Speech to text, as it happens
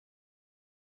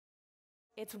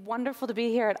It's wonderful to be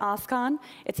here at OSCON.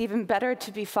 It's even better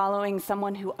to be following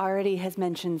someone who already has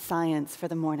mentioned science for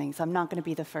the morning, so I'm not going to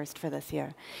be the first for this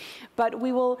year. But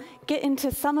we will get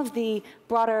into some of the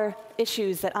broader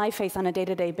issues that I face on a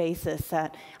day-to-day basis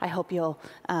that I hope you'll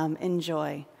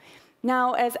enjoy.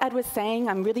 Now, as Ed was saying,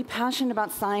 I'm really passionate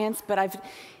about science, but I've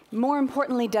more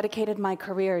importantly dedicated my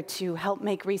career to help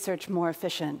make research more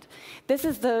efficient. This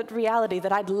is the reality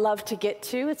that I'd love to get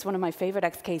to. It's one of my favorite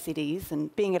XKCDs,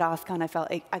 and being at OSCON, I felt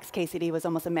XKCD was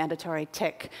almost a mandatory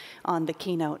tick on the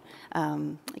keynote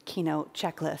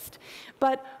checklist.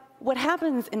 But what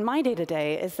happens in my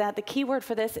day-to-day is that the key word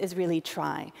for this is really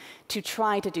try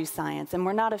to do science, and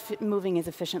we're not moving as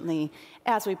efficiently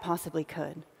as we possibly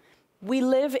could. We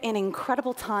live in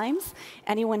incredible times.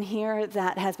 Anyone here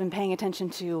that has been paying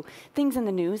attention to things in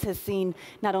the news has seen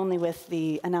not only with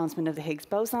the announcement of the Higgs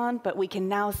boson, but we can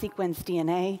now sequence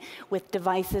DNA with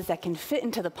devices that can fit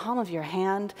into the palm of your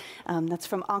hand. That's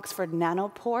from Oxford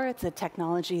Nanopore. It's a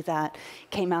technology that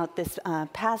came out this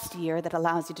past year that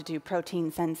allows you to do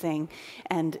protein sensing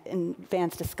and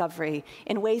advanced discovery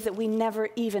in ways that we never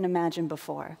even imagined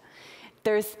before.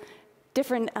 There's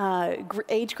different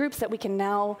age groups that we can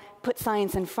now put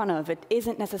science in front of. It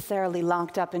isn't necessarily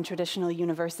locked up in traditional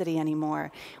university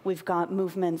anymore. We've got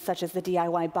movements such as the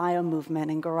DIY bio movement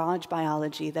and garage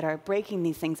biology that are breaking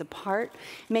these things apart,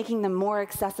 making them more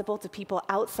accessible to people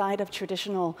outside of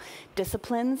traditional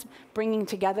disciplines, bringing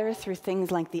together through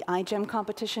things like the iGEM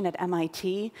competition at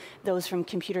MIT, those from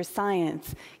computer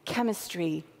science,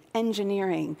 chemistry,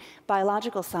 engineering,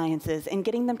 biological sciences, and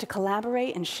getting them to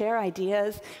collaborate and share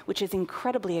ideas, which is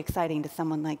incredibly exciting to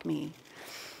someone like me.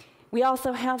 We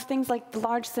also have things like the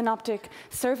Large Synoptic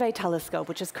Survey Telescope,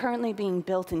 which is currently being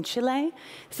built in Chile.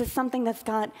 This is something that's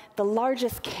got the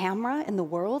largest camera in the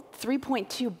world,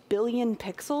 3.2 billion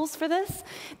pixels for this,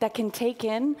 that can take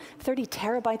in 30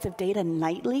 terabytes of data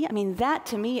nightly. I mean, that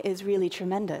to me is really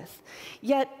tremendous.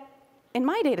 Yet, in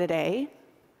my day-to-day,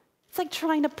 it's like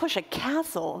trying to push a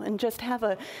castle and just have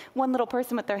one little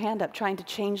person with their hand up trying to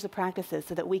change the practices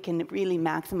so that we can really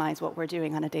maximize what we're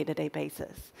doing on a day-to-day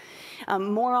basis.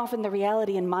 More often, the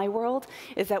reality in my world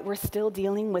is that we're still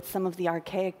dealing with some of the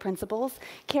archaic principles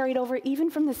carried over even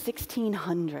from the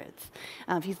 1600s.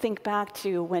 If you think back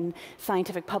to when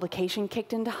scientific publication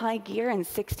kicked into high gear in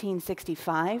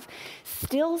 1665,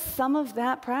 still some of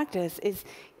that practice is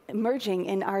emerging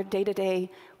in our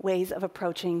day-to-day ways of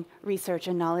approaching research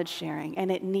and knowledge sharing, and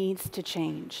it needs to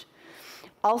change.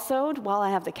 Also, while I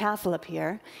have the castle up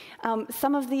here,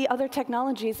 some of the other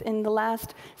technologies in the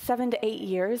last 7 to 8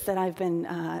 years that I've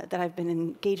been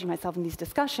engaging myself in these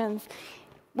discussions,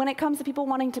 when it comes to people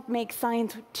wanting to make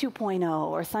Science 2.0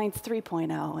 or Science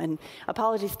 3.0, and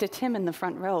apologies to Tim in the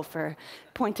front row for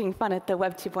pointing fun at the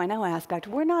Web 2.0 aspect,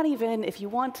 we're not even, if you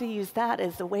want to use that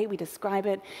as the way we describe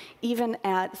it, even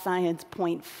at Science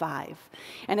 0.5.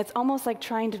 And it's almost like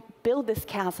trying to build this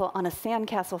castle on a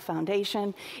sandcastle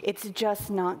foundation. It's just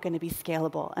not going to be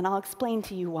scalable, and I'll explain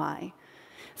to you why.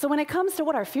 So when it comes to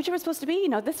what our future was supposed to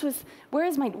be, this was, where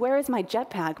is my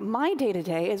jetpack? My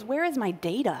day-to-day is, where is my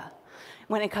data?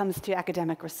 When it comes to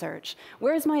academic research?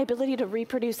 Where is my ability to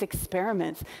reproduce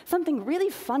experiments? Something really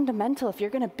fundamental if you're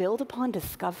going to build upon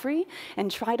discovery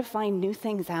and try to find new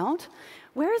things out.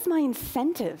 Where is my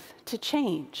incentive to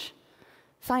change?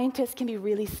 Scientists can be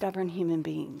really stubborn human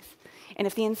beings. And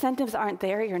if the incentives aren't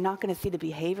there, you're not going to see the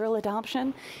behavioral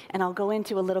adoption, and I'll go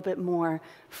into a little bit more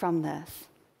from this.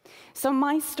 So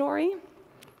my story,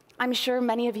 I'm sure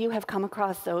many of you have come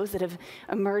across those that have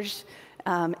emerged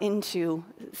into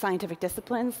scientific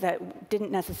disciplines that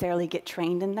didn't necessarily get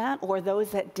trained in that, or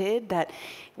those that did that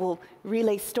will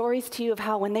relay stories to you of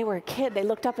how when they were a kid, they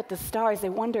looked up at the stars, they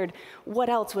wondered what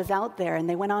else was out there, and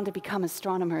they went on to become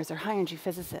astronomers or high-energy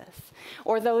physicists.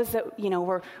 Or those that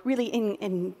were really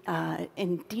in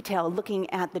detail looking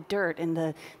at the dirt and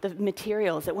the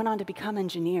materials that went on to become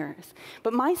engineers.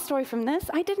 But my story from this,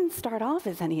 I didn't start off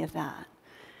as any of that.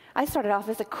 I started off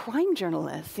as a crime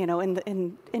journalist,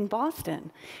 in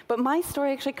Boston. But my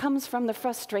story actually comes from the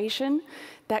frustration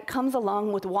that comes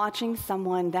along with watching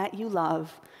someone that you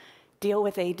love deal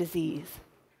with a disease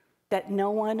that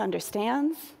no one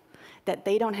understands, that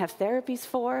they don't have therapies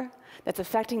for, that's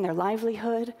affecting their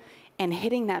livelihood, and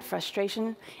hitting that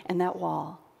frustration and that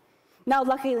wall. Now,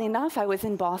 luckily enough, I was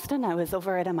in Boston. I was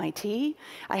over at MIT.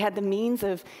 I had the means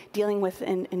of dealing with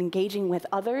and engaging with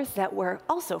others that were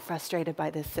also frustrated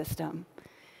by this system.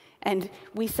 And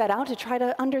we set out to try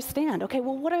to understand, okay,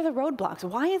 well, what are the roadblocks?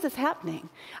 Why is this happening?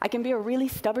 I can be a really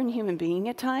stubborn human being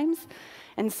at times.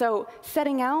 And so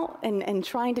setting out and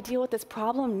trying to deal with this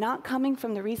problem, not coming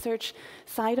from the research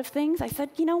side of things, I said,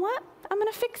 you know what? I'm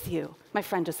going to fix you. My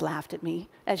friend just laughed at me,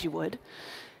 as you would.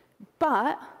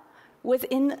 But was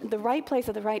in the right place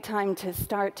at the right time to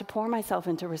start to pour myself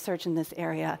into research in this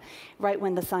area, right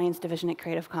when the science division at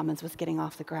Creative Commons was getting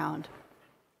off the ground.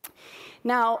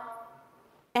 Now,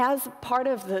 as part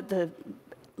of the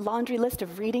laundry list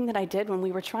of reading that I did when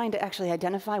we were trying to actually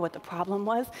identify what the problem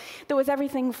was, there was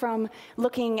everything from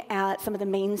looking at some of the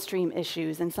mainstream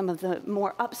issues and some of the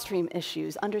more upstream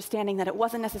issues, understanding that it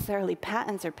wasn't necessarily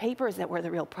patents or papers that were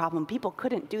the real problem. People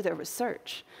couldn't do their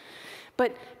research.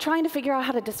 But trying to figure out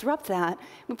how to disrupt that,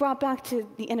 we brought back to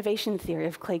the innovation theory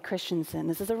of Clay Christensen.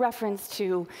 This is a reference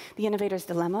to the innovator's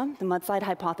dilemma, the Mudslide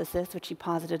hypothesis, which he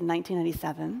posited in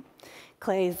 1997.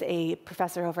 Clay is a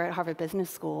professor over at Harvard Business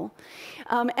School.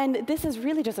 And this is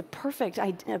really just a perfect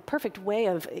way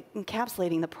of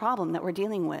encapsulating the problem that we're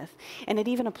dealing with. And it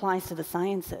even applies to the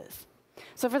sciences.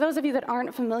 So for those of you that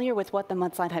aren't familiar with what the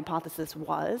Mudslide hypothesis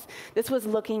was, this was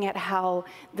looking at how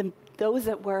those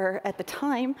that were, at the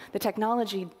time, the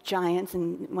technology giants,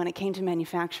 and when it came to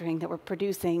manufacturing, that were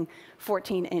producing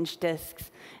 14-inch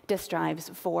disk drives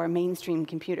for mainstream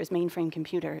computers, mainframe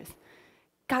computers,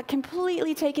 got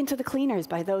completely taken to the cleaners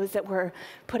by those that were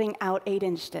putting out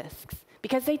 8-inch disks,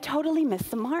 because they totally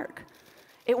missed the mark.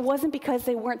 It wasn't because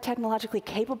they weren't technologically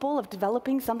capable of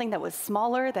developing something that was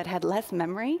smaller, that had less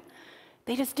memory.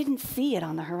 They just didn't see it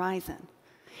on the horizon.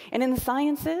 And in the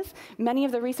sciences, many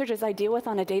of the researchers I deal with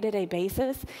on a day-to-day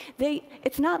basis,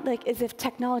 it's not like as if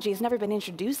technology has never been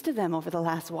introduced to them over the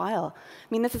last while. I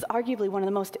mean, this is arguably one of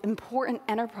the most important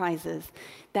enterprises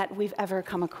that we've ever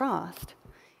come across.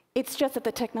 It's just that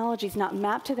the technology is not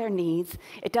mapped to their needs,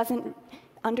 it doesn't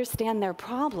understand their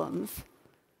problems,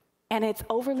 and it's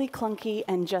overly clunky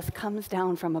and just comes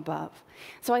down from above.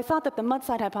 So I thought that the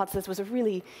Mudslide hypothesis was a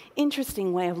really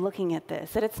interesting way of looking at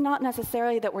this, that it's not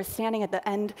necessarily that we're standing at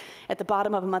the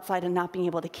bottom of a mudslide and not being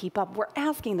able to keep up. We're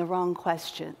asking the wrong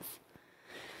questions.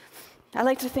 I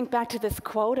like to think back to this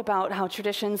quote about how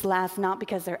traditions last not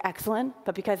because they're excellent,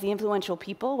 but because the influential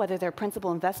people, whether they're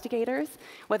principal investigators,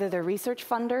 whether they're research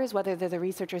funders, whether they're the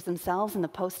researchers themselves and the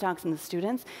postdocs and the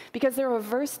students, because they're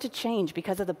averse to change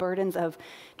because of the burdens of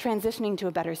transitioning to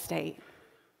a better state.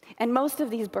 And most of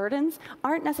these burdens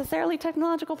aren't necessarily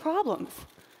technological problems.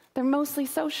 They're mostly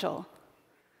social.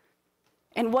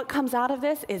 And what comes out of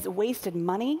this is wasted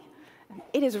money.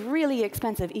 It is really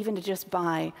expensive even to just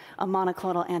buy a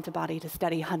monoclonal antibody to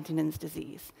study Huntington's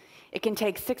disease. It can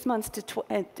take 6 months to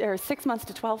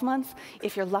 12 months,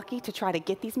 if you're lucky, to try to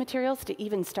get these materials to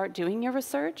even start doing your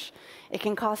research. It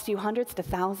can cost you hundreds to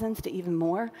thousands to even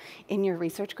more in your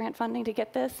research grant funding to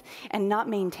get this, and not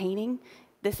maintaining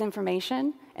this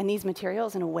information and these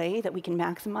materials in a way that we can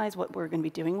maximize what we're going to be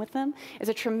doing with them is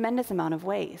a tremendous amount of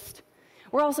waste.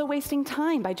 We're also wasting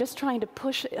time by just trying to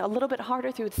push a little bit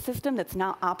harder through a system that's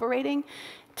not operating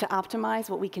to optimize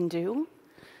what we can do.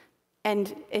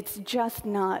 And it's just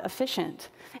not efficient.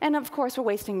 And of course, we're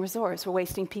wasting resource. We're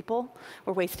wasting people.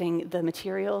 We're wasting the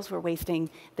materials. We're wasting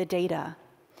the data.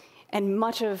 And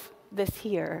much of this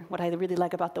here, what I really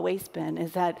like about the waste bin,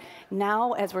 is that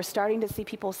now as we're starting to see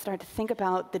people start to think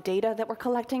about the data that we're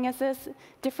collecting as this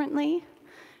differently,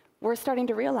 we're starting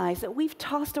to realize that we've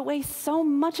tossed away so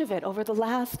much of it over the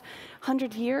last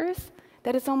 100 years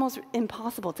that it's almost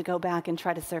impossible to go back and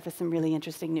try to surface some really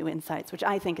interesting new insights, which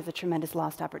I think is a tremendous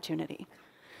lost opportunity.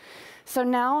 So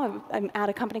now I'm at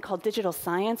a company called Digital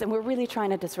Science, and we're really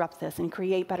trying to disrupt this and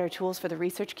create better tools for the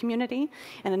research community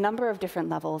in a number of different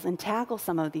levels and tackle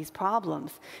some of these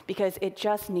problems because it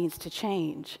just needs to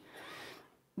change.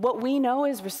 What we know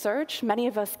is research. Many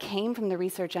of us came from the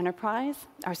research enterprise.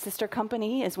 Our sister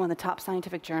company is one of the top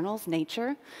scientific journals,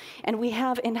 Nature. And we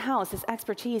have in-house this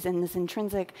expertise and this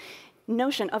intrinsic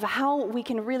notion of how we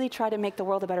can really try to make the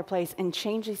world a better place and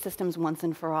change these systems once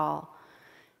and for all.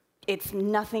 It's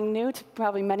nothing new to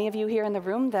probably many of you here in the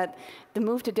room that the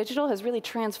move to digital has really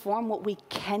transformed what we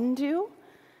can do.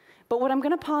 But what I'm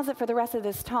going to posit for the rest of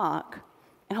this talk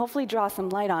and hopefully draw some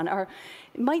light on it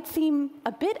might seem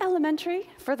a bit elementary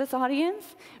for this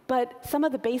audience, but some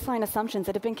of the baseline assumptions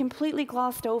that have been completely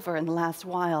glossed over in the last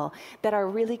while that are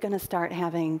really going to start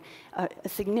having a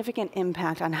significant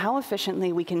impact on how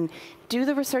efficiently we can do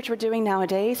the research we're doing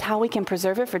nowadays, how we can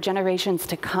preserve it for generations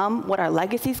to come, what our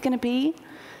legacy is going to be.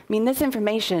 I mean, this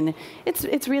information,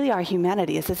 it's really our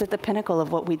humanity. This is at the pinnacle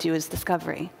of what we do as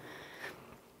discovery.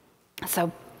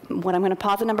 So what I'm going to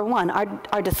posit, number one,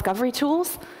 our discovery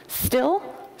tools still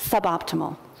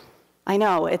suboptimal. I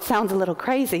know, it sounds a little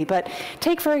crazy, but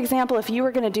take, for example, if you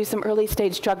were going to do some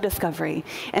early-stage drug discovery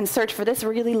and search for this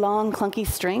really long, clunky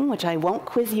string, which I won't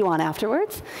quiz you on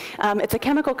afterwards. It's a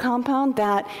chemical compound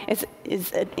that is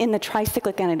in the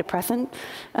tricyclic antidepressant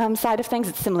side of things.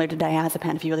 It's similar to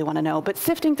diazepam, if you really want to know. But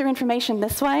sifting through information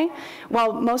this way,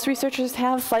 while most researchers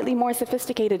have slightly more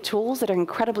sophisticated tools that are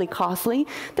incredibly costly,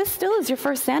 this still is your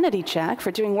first sanity check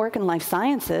for doing work in life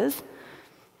sciences.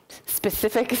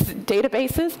 Specific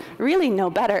databases, really no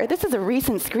better. This is a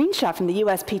recent screenshot from the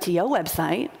USPTO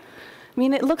website. I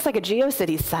mean, it looks like a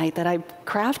GeoCities site that I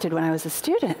crafted when I was a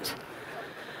student.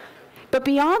 But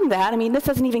beyond that, I mean, this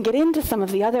doesn't even get into some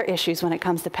of the other issues when it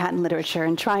comes to patent literature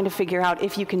and trying to figure out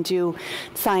if you can do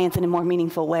science in a more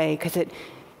meaningful way, because it,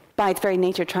 by its very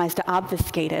nature, tries to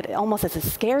obfuscate it, almost as a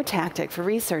scare tactic for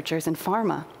researchers in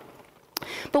pharma.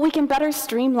 But we can better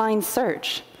streamline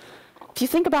search. If you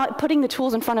think about putting the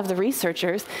tools in front of the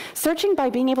researchers, searching by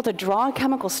being able to draw a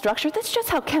chemical structure, that's just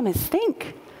how chemists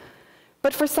think.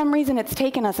 But for some reason, it's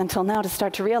taken us until now to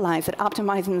start to realize that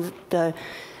optimizing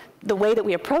the way that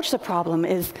we approach the problem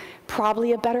is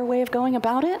probably a better way of going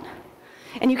about it.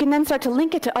 And you can then start to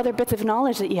link it to other bits of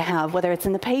knowledge that you have, whether it's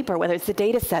in the paper, whether it's the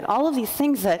data set, all of these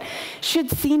things that should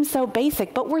seem so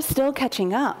basic, but we're still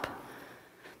catching up.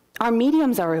 Our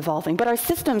mediums are evolving, but our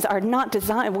systems are not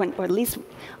designed, or at least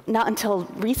not until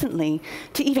recently,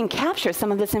 to even capture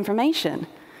some of this information.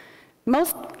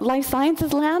 Most life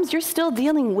sciences labs, you're still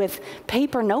dealing with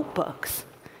paper notebooks.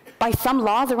 By some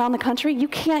laws around the country, you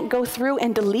can't go through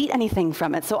and delete anything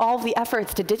from it, so all of the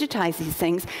efforts to digitize these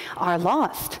things are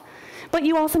lost. But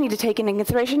you also need to take into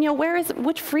consideration,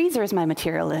 which freezer is my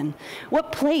material in?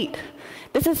 What plate?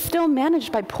 This is still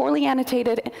managed by poorly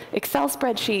annotated Excel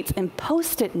spreadsheets and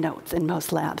Post-it notes in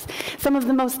most labs. Some of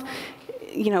the most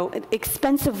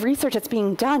expensive research that's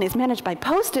being done is managed by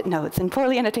Post-it notes and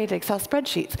poorly annotated Excel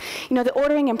spreadsheets. The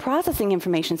ordering and processing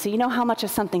information so you know how much of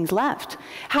something's left.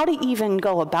 How to even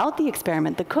go about the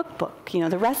experiment, the cookbook,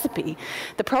 the recipe,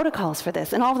 the protocols for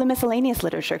this, and all of the miscellaneous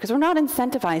literature, because we're not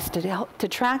incentivized to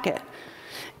track it.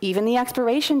 Even the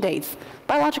expiration dates.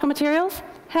 Biological materials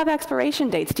have expiration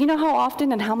dates. Do you know how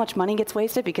often and how much money gets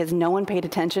wasted because no one paid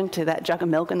attention to that jug of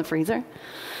milk in the freezer?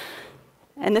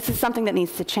 And this is something that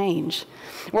needs to change.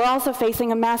 We're also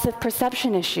facing a massive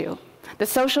perception issue. The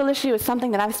social issue is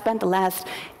something that I've spent the last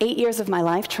 8 years of my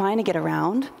life trying to get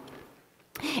around.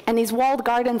 And these walled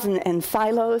gardens and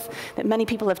silos that many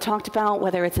people have talked about,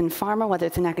 whether it's in pharma, whether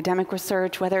it's in academic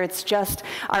research, whether it's just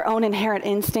our own inherent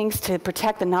instincts to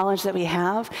protect the knowledge that we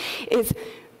have, is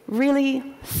really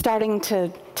starting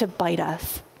to bite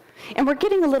us. And we're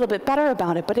getting a little bit better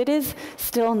about it, but it is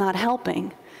still not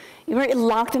helping. We're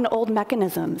locked into old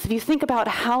mechanisms. If you think about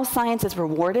how science is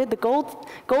rewarded, the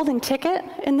golden ticket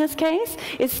in this case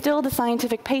is still the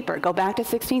scientific paper. Go back to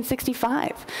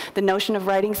 1665. The notion of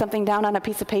writing something down on a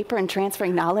piece of paper and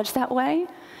transferring knowledge that way,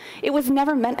 it was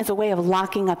never meant as a way of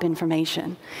locking up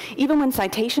information. Even when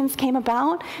citations came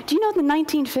about, do you know in the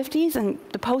 1950s and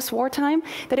the post-war time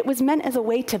that it was meant as a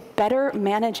way to better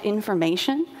manage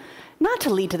information? Not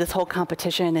to lead to this whole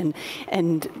competition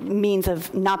and means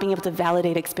of not being able to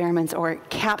validate experiments or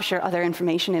capture other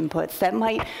information inputs that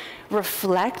might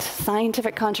reflect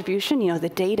scientific contribution, the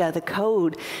data, the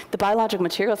code, the biological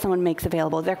material someone makes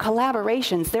available, their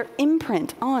collaborations, their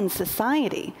imprint on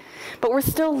society. But we're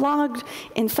still logged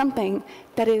in something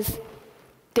that is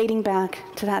dating back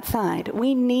to that side.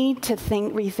 We need to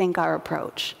rethink our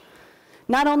approach.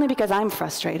 Not only because I'm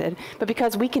frustrated, but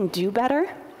because we can do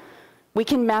better. We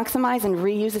can maximize and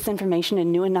reuse this information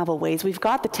in new and novel ways. We've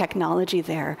got the technology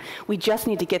there. We just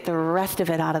need to get the rest of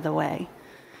it out of the way.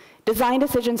 Design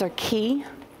decisions are key.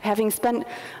 Having spent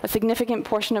a significant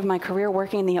portion of my career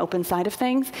working in the open side of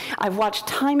things, I've watched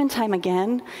time and time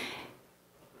again,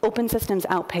 open systems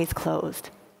outpace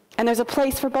closed. And there's a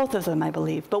place for both of them, I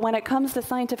believe. But when it comes to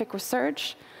scientific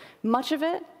research, much of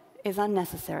it is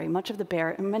unnecessary. Many of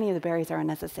the barriers are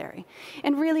unnecessary.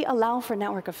 And really allow for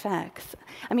network effects.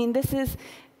 I mean, this is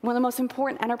one of the most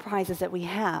important enterprises that we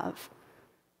have.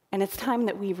 And it's time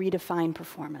that we redefine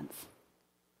performance.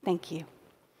 Thank you.